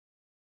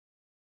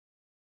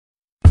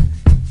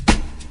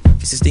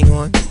Is this thing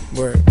on?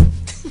 Word.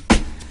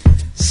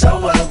 So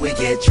what, we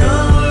get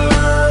drunk.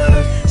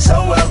 So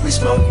what, we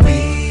smoke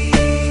weed.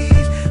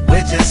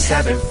 We're just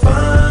having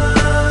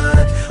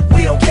fun.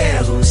 We don't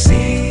care who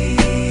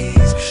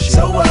sees.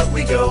 So what,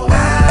 we go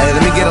out. Hey,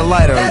 let me get a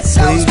lighter, That's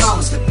how it's please.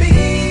 supposed to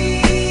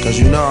be. Cause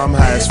you know I'm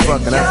high as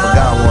fuck and I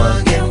forgot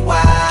one.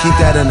 Keep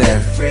that in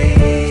there.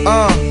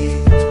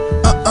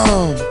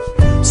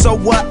 So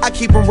what? I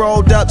keep them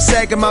rolled up,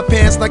 sagging my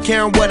pants, not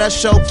caring what I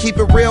show. Keep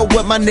it real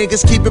with my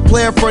niggas, keep it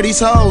playing for these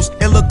hoes.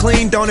 It look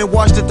clean, don't it?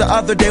 Washed it the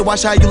other day,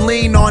 watch how you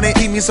lean on it.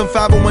 Keep me some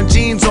 501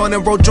 jeans on it,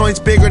 roll joints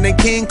bigger than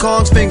King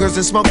Kong's fingers,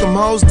 and smoke them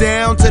hoes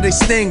down to they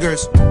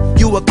stingers.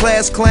 You a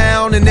class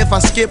clown, and if I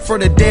skip for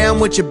the damn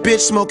with your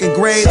bitch smoking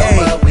grade So A.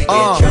 what, we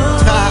get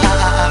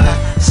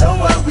drunk. So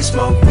what, we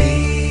smoke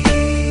weed.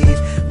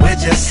 We're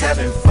just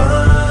having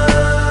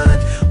fun.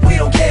 We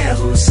don't care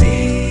who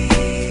sees.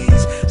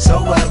 So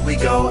what, we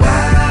go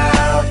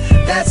out.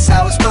 That's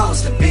how it's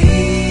supposed to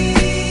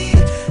be.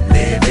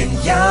 Living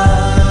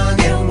young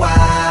and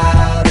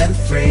wild and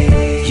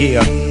free.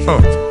 Yeah,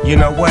 you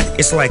know what?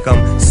 It's like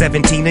I'm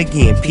 17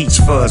 again, peach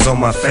fuzz on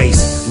my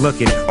face.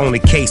 Looking on the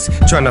case,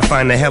 trying to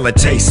find a hella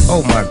taste.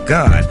 Oh my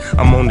God,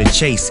 I'm on the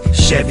chase.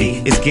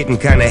 Chevy, it's getting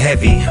kinda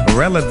heavy.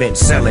 Irrelevant,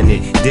 selling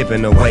it,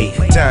 dipping away.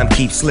 Time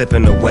keeps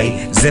slipping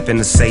away. Zipping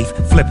the safe,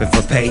 flipping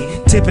for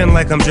pay. Tipping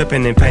like I'm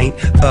dripping in paint.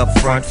 Up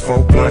front, 4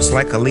 blunts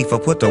like Khalifa,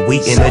 put the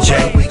wheat in the J.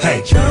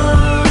 Hey.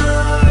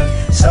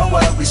 Drunk. So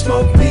what, we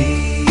smoke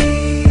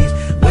weed.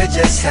 We're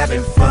just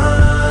having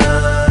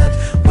fun.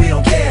 We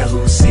don't care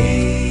who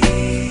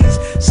sees.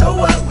 So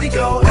what, we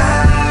go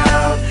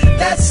out.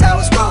 That's how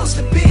it's supposed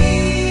to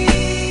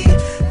be.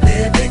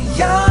 Living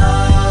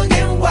young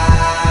and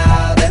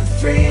wild and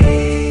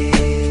free.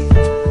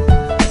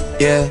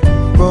 Yeah,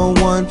 roll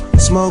one,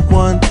 smoke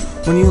one.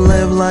 When you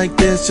live like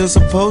this, you're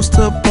supposed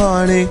to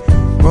party.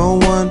 Roll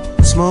one,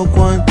 smoke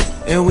one,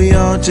 and we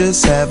all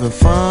just having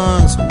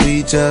fun. So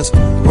we just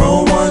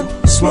roll one,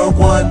 smoke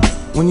one.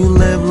 When you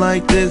live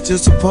like this, you're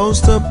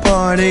supposed to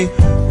party.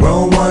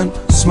 Roll one,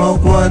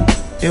 smoke one,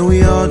 and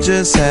we all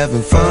just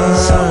having fun.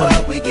 So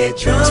what, we get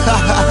drunk.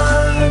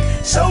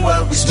 So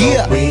what, we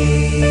smoke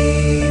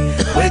weed.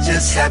 We're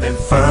just having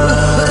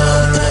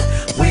fun.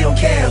 We don't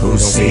care who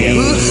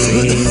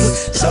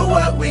sees. So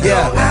what, we go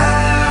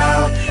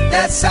out.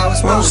 That's how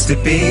it's supposed to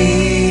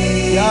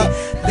be.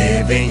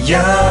 Living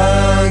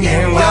young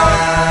and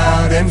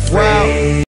wild and free.